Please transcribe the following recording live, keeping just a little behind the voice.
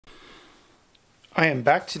I am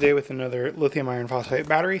back today with another lithium iron phosphate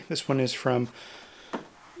battery. This one is from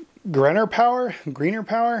GRENERPOWER.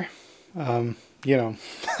 You know,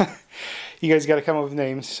 you guys got to come up with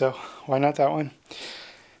names, so why not that one?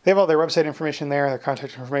 They have all their website information there, their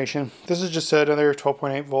contact information. This is just another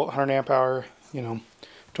 12.8 volt, 100 amp hour,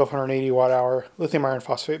 1280 watt hour lithium iron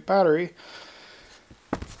phosphate battery.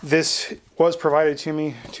 This was provided to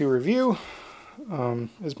me to review,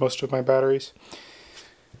 as most of my batteries.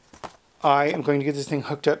 I am going to get this thing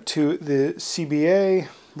hooked up to the CBA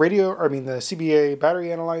the CBA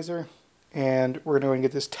battery analyzer, and we're going to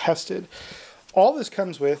get this tested. All this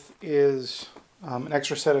comes with is an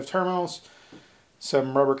extra set of terminals,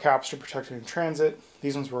 some rubber caps to protect it in transit.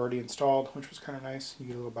 These ones were already installed, which was kind of nice. You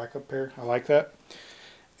get a little backup pair. I like that.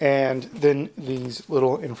 And then these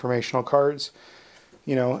little informational cards.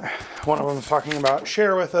 You know, one of them is talking about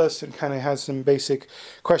share with us and kind of has some basic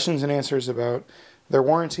questions and answers about their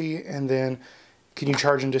warranty, and then can you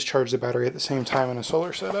charge and discharge the battery at the same time in a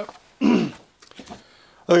solar setup.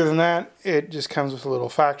 Other than that, it just comes with a little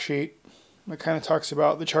fact sheet that kind of talks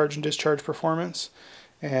about the charge and discharge performance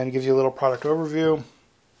and gives you a little product overview,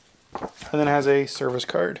 and then has a service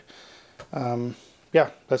card.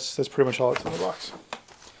 Yeah, that's pretty much all that's in the box.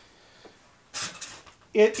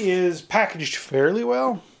 It is packaged fairly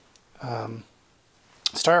well.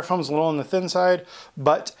 Styrofoam's a little on the thin side,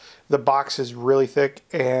 but the box is really thick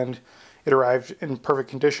and it arrived in perfect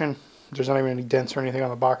condition. There's not even any dents or anything on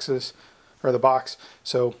the boxes, or the box,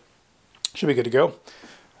 so should be good to go.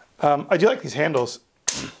 I do like these handles.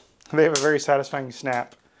 They have a very satisfying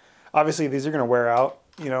snap. Obviously these are going to wear out,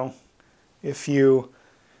 you know, it's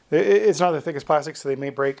not the thickest plastic, so they may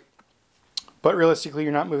break, but realistically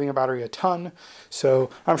you're not moving a battery a ton, so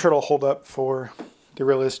I'm sure it'll hold up for the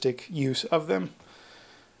realistic use of them.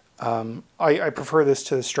 I prefer this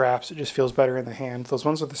to the straps. It just feels better in the hand. Those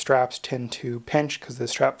ones with the straps tend to pinch because the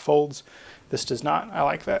strap folds. This does not. I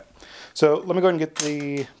like that. So let me go ahead and get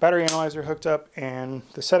the battery analyzer hooked up and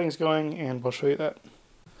the settings going, and we'll show you that.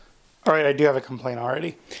 All right, I do have a complaint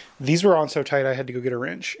already. These were on so tight I had to go get a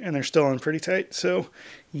wrench, and they're still on pretty tight. So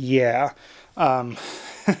yeah,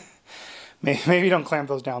 maybe don't clamp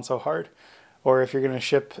those down so hard. Or if you're going to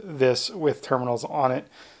ship this with terminals on it,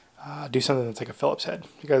 do something that's like a Phillips head,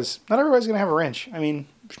 because not everybody's going to have a wrench. I mean,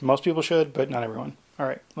 most people should, but not everyone. All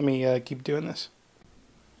right, let me keep doing this.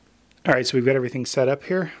 All right, so we've got everything set up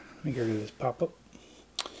here. Let me get rid of this pop-up.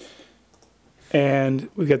 And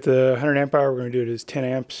we've got the 100 amp hour. We're going to do it as 10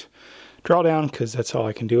 amps drawdown, because that's all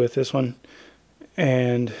I can do with this one.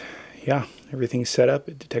 And yeah, everything's set up.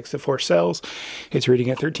 It detects the 4 cells. It's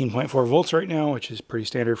reading at 13.4 volts right now, which is pretty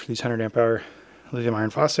standard for these 100 amp hour lithium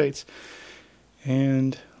iron phosphates.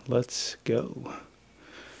 And let's go.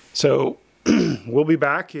 So we'll be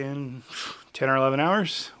back in 10 or 11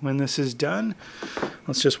 hours when this is done.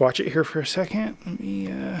 Let's just watch it here for a second. Let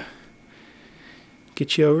me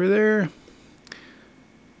get you over there.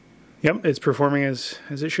 Yep, it's performing as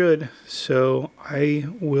it should. So I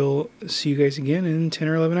will see you guys again in 10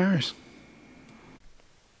 or 11 hours.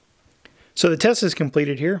 So the test is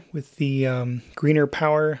completed here with the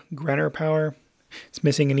GRENERPOWER. It's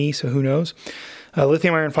missing an E, so who knows.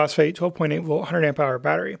 Lithium iron phosphate 12.8 volt 100 amp hour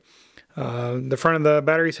battery. The front of the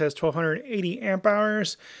battery says 1280 amp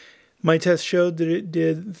hours. My test showed that it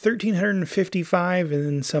did 1355 and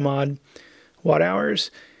then some odd watt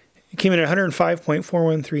hours. It came in at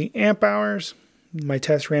 105.413 amp hours. My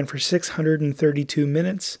test ran for 632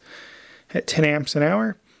 minutes at 10 amps an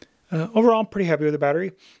hour. Overall, I'm pretty happy with the battery.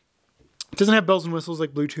 It doesn't have bells and whistles like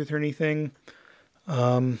Bluetooth or anything.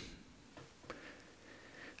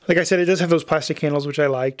 Like I said, it does have those plastic handles, which I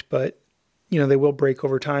liked, but you know, they will break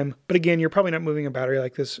over time. But again, you're probably not moving a battery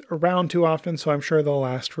like this around too often, so I'm sure they'll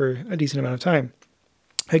last for a decent amount of time.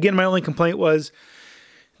 Again, my only complaint was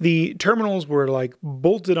the terminals were like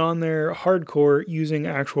bolted on there hardcore using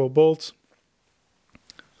actual bolts.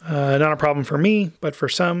 Not a problem for me, but for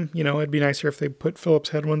some, you know, it'd be nicer if they put Phillips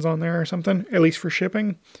head ones on there or something, at least for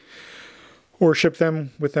shipping, or ship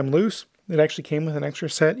them with them loose. It actually came with an extra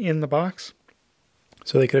set in the box,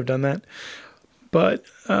 so they could have done that. But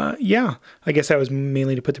yeah, I guess that was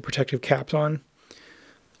mainly to put the protective caps on.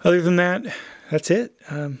 Other than that, that's it.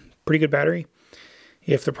 Pretty good battery.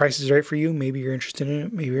 If the price is right for you, maybe you're interested in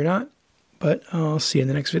it, maybe you're not. But I'll see you in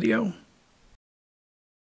the next video.